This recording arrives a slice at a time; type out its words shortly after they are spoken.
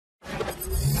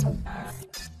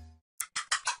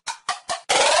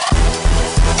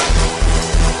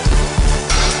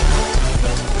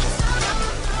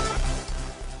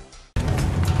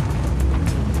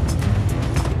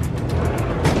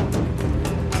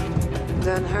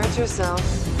Don't hurt yourself.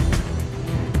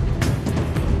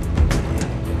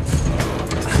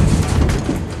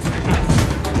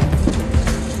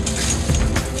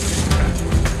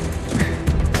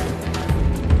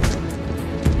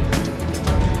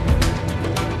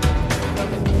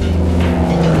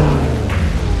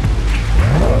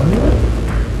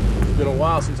 It's been a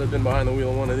while since I've been behind the wheel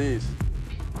of one of these.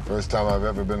 First time I've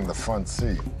ever been in the front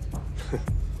seat.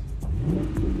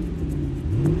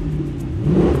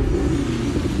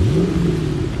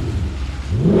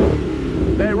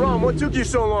 Hey, Ron, what took you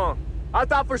so long? I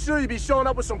thought for sure you'd be showing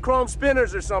up with some chrome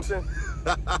spinners or something.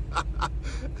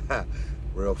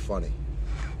 Real funny.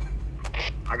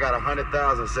 I got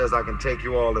 100,000 says I can take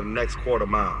you all to the next quarter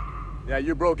mile. Yeah,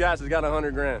 your broke ass has got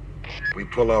 100 grand. We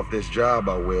pull off this job,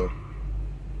 I will.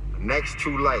 The next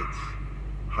 2 lights,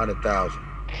 100,000.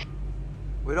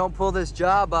 We don't pull this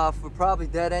job off, we're probably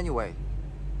dead anyway.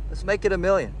 Let's make it $1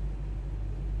 million.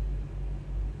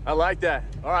 I like that.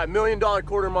 All right, $1 million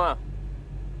quarter mile.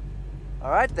 All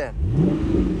right, then.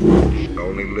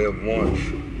 Only live once.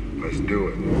 Let's do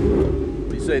it. What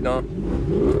do you say, Don?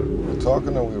 We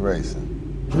talking or we racing?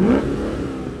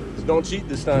 Just don't cheat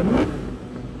this time.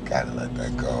 Gotta let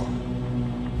that go.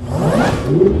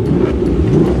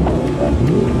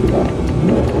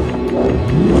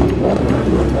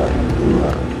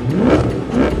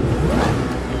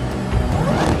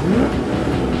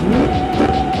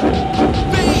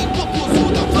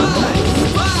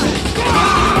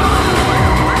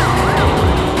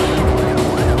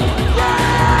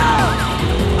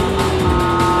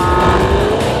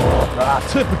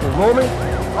 Typical, Roman.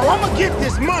 Oh, I'm gonna get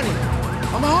this money.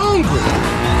 I'm hungry.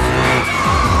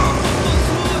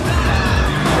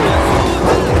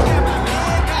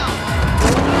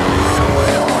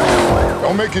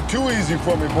 Don't make it too easy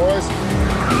for me, boys.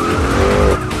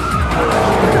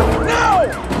 No!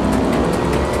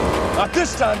 Not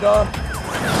this time, Dom.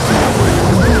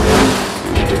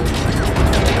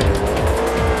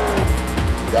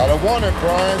 Gotta want it,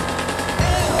 Brian.